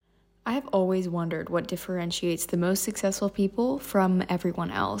I've always wondered what differentiates the most successful people from everyone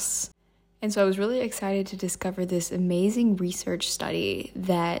else. And so I was really excited to discover this amazing research study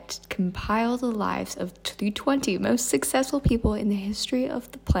that compiled the lives of the 20 most successful people in the history of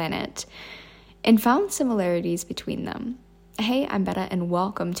the planet and found similarities between them. Hey, I'm Betta, and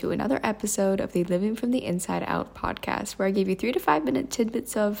welcome to another episode of the Living from the Inside Out podcast, where I give you 3 to 5 minute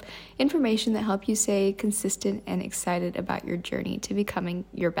tidbits of information that help you stay consistent and excited about your journey to becoming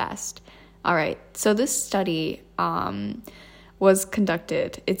your best. All right, so this study was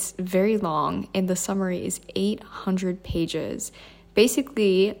conducted. It's very long, and the summary is 800 pages.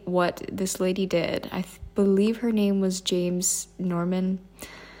 Basically, what this lady did, I believe her name was James Norman.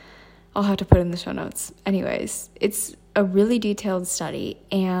 I'll have to put in the show notes. Anyways, it's a really detailed study,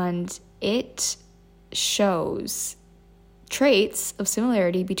 and it shows traits of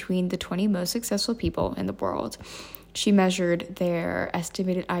similarity between the 20 most successful people in the world. She measured their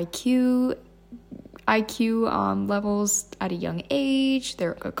estimated IQ levels at a young age,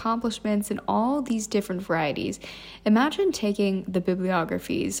 their accomplishments, and all these different varieties. Imagine taking the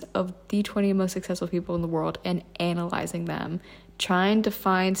bibliographies of the 20 most successful people in the world and analyzing them, trying to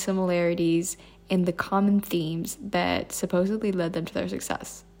find similarities in the common themes that supposedly led them to their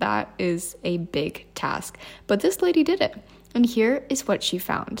success. That is a big task, but this lady did it, and here is what she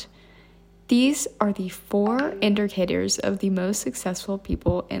found. These are the 4 indicators of the most successful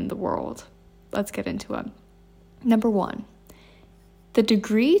people in the world. Let's get into them. Number 1, the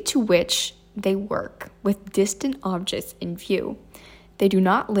degree to which they work with distant objects in view. They do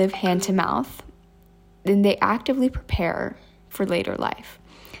not live hand to mouth, and they actively prepare for later life.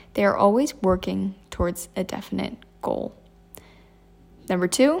 They are always working towards a definite goal. Number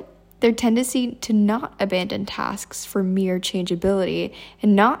 2, their tendency to not abandon tasks for mere changeability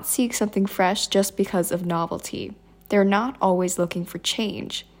and not seek something fresh just because of novelty. They're not always looking for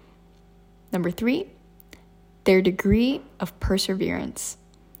change. Number 3, their degree of perseverance.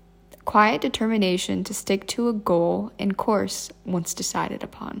 Quiet determination to stick to a goal and course once decided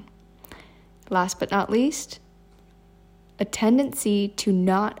upon. Last but not least, a tendency to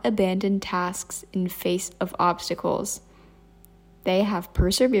not abandon tasks in face of obstacles. They have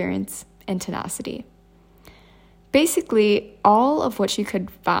perseverance and tenacity. Basically, all of what she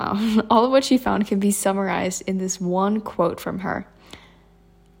found can be summarized in this one quote from her.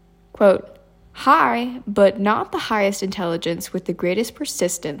 Quote, "High, but not the highest intelligence with the greatest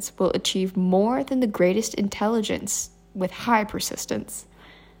persistence will achieve more than the greatest intelligence with high persistence."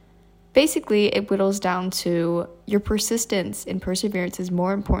 Basically, it whittles down to your persistence and perseverance is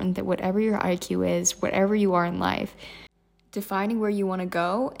more important than whatever your IQ is, whatever you are in life. Defining where you want to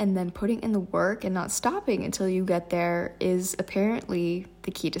go and then putting in the work and not stopping until you get there is apparently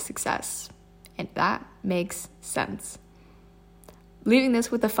the key to success. And that makes sense. Leaving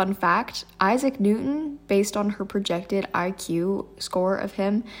this with a fun fact, Isaac Newton, based on her projected IQ score of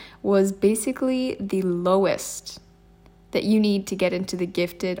him, was basically the lowest that you need to get into the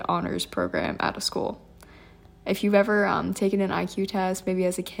gifted honors program out of school. If you've ever taken an IQ test, maybe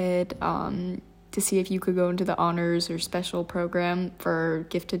as a kid, to see if you could go into the honors or special program for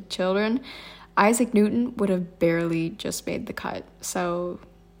gifted children, Isaac Newton would have barely just made the cut. So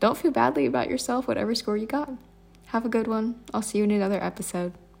don't feel badly about yourself, whatever score you got. Have a good one. I'll see you in another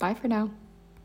episode. Bye for now.